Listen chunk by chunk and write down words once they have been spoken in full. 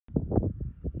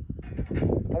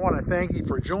I want to thank you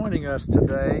for joining us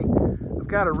today. I've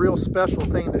got a real special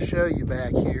thing to show you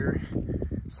back here.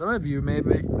 Some of you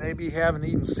maybe haven't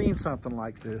even seen something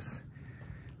like this.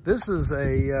 This is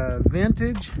a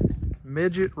vintage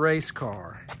midget race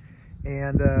car.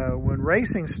 And when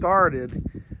racing started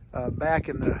back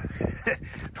in the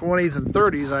 20s and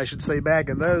 30s, I should say, back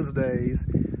in those days,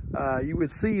 you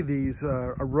would see these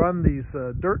run these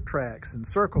dirt tracks and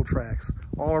circle tracks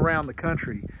all around the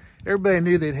country. Everybody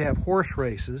knew they'd have horse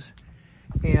races,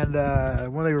 and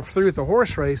when they were through with the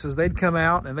horse races, they'd come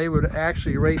out and they would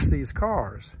actually race these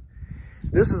cars.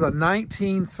 This is a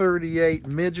 1938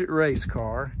 midget race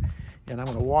car, and I'm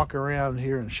going to walk around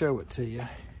here and show it to you.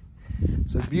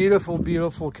 It's a beautiful,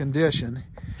 beautiful condition.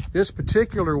 This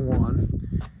particular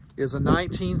one is a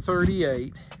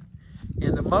 1938,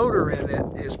 and the motor in it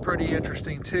is pretty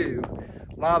interesting too.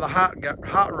 A lot of the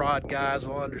hot rod guys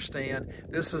will understand.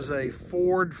 This is a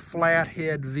Ford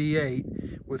Flathead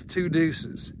V8 with 2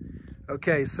 deuces.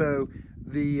 Okay, so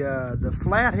the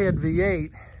Flathead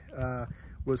V8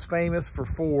 was famous for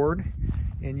Ford,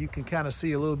 and you can kind of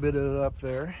see a little bit of it up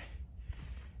there.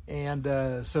 And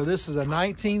so this is a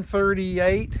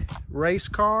 1938 race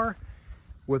car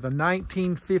with a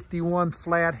 1951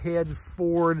 Flathead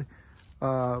Ford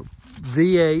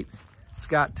V8. It's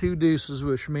got 2 deuces,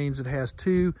 which means it has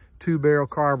 2 two-barrel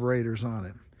carburetors on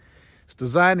it. It's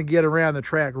designed to get around the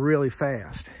track really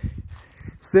fast.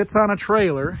 It sits on a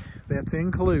trailer that's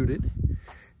included.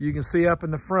 You can see up in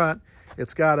the front,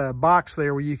 it's got a box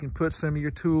there where you can put some of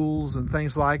your tools and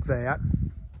things like that.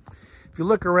 If you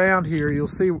look around here, you'll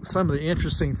see some of the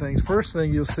interesting things. First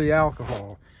thing, you'll see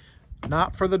alcohol.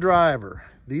 Not for the driver.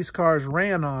 These cars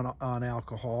ran on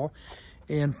alcohol.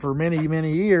 And for many,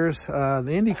 many years,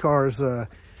 the Indy cars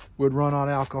would run on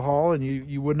alcohol, and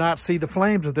you would not see the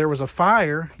flames. If there was a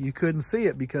fire, you couldn't see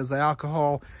it because the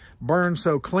alcohol burned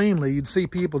so cleanly. You'd see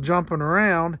people jumping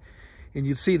around, and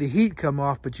you'd see the heat come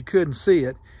off, but you couldn't see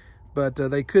it. But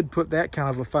they could put that kind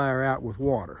of a fire out with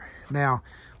water. Now,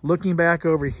 looking back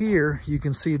over here, you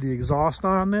can see the exhaust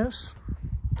on this.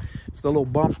 It's the little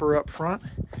bumper up front.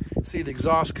 See the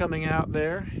exhaust coming out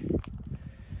there.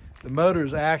 The motor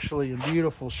is actually in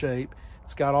beautiful shape.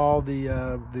 It's got all the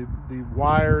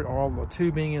wire, all the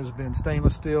tubing has been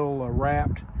stainless steel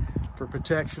wrapped for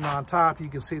protection on top. You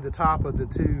can see the top of the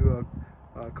 2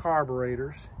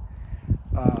 carburetors.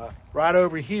 Right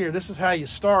over here, this is how you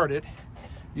start it.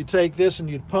 You take this and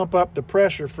you'd pump up the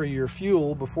pressure for your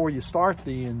fuel before you start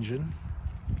the engine.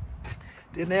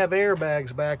 Didn't have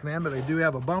airbags back then, but they do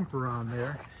have a bumper on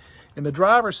there. And the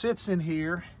driver sits in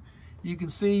here. You can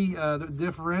see the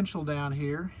differential down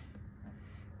here,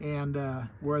 and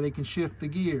where they can shift the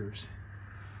gears.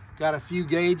 Got a few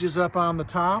gauges up on the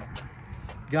top.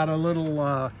 Got a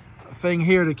little thing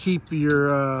here to keep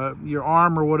your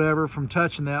arm or whatever from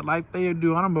touching that, like they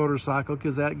do on a motorcycle,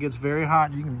 because that gets very hot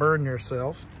and you can burn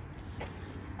yourself.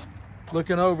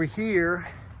 Looking over here,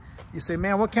 you say,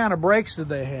 man, what kind of brakes did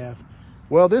they have?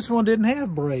 Well, this one didn't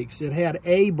have brakes. It had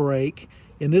a brake.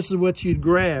 And this is what you'd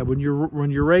grab when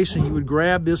you're racing. You would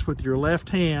grab this with your left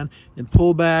hand and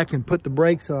pull back and put the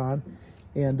brakes on,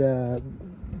 and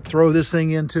throw this thing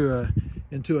into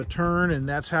a turn, and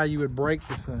that's how you would brake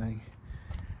the thing.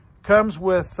 Comes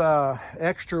with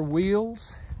extra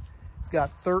wheels. It's got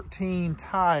 13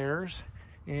 tires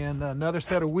and another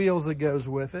set of wheels that goes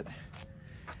with it.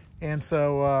 And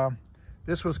so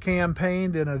this was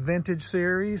campaigned in a vintage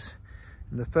series,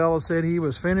 and the fella said he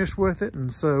was finished with it,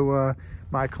 and so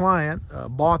my client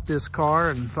bought this car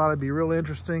and thought it'd be real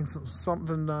interesting,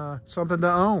 something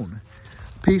to own.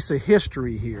 Piece of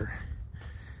history here.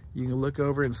 You can look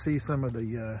over and see some of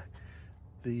the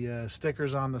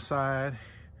stickers on the side.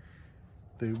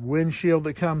 The windshield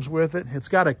that comes with it. It's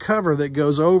got a cover that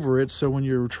goes over it, so when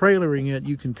you're trailering it,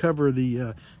 you can cover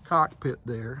the cockpit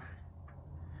there.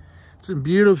 It's in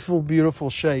beautiful, beautiful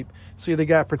shape. See, they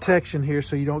got protection here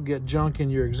so you don't get junk in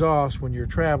your exhaust when you're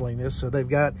traveling this. So they've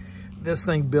got this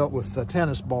thing built with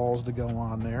tennis balls to go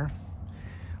on there.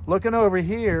 Looking over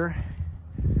here,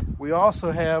 we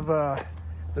also have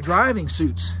the driving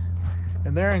suits,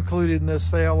 and they're included in this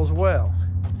sale as well.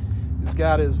 He's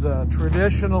got his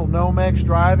traditional Nomex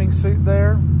driving suit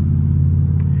there.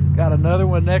 Got another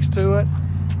one next to it.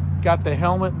 Got the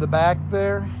helmet in the back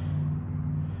there.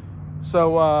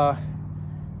 So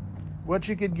what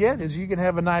you could get is you can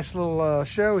have a nice little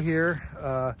show here.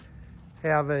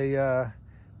 Have a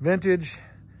vintage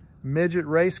midget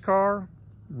race car.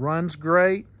 Runs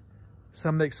great.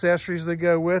 Some of the accessories that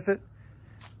go with it.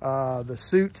 The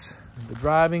suits, the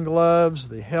driving gloves,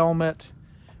 the helmet,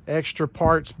 extra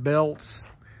parts, belts,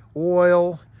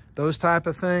 oil, those type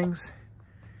of things.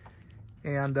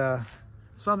 And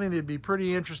something that'd be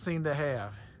pretty interesting to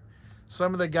have.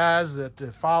 Some of the guys that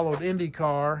followed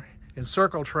IndyCar and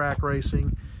circle track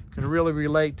racing can really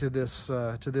relate to this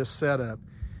setup.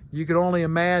 You could only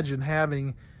imagine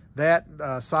having that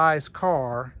size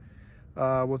car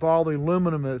with all the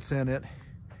aluminum that's in it,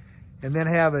 and then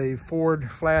have a Ford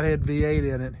Flathead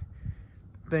V8 in it.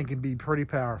 I think it'd be pretty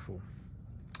powerful.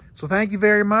 So thank you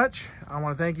very much. I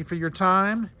want to thank you for your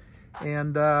time,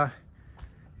 and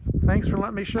thanks for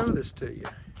letting me show this to you.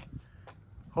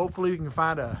 Hopefully we can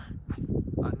find a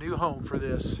new home for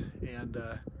this, and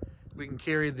we can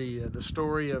carry the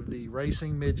story of the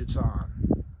racing midgets on.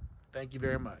 Thank you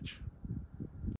very much.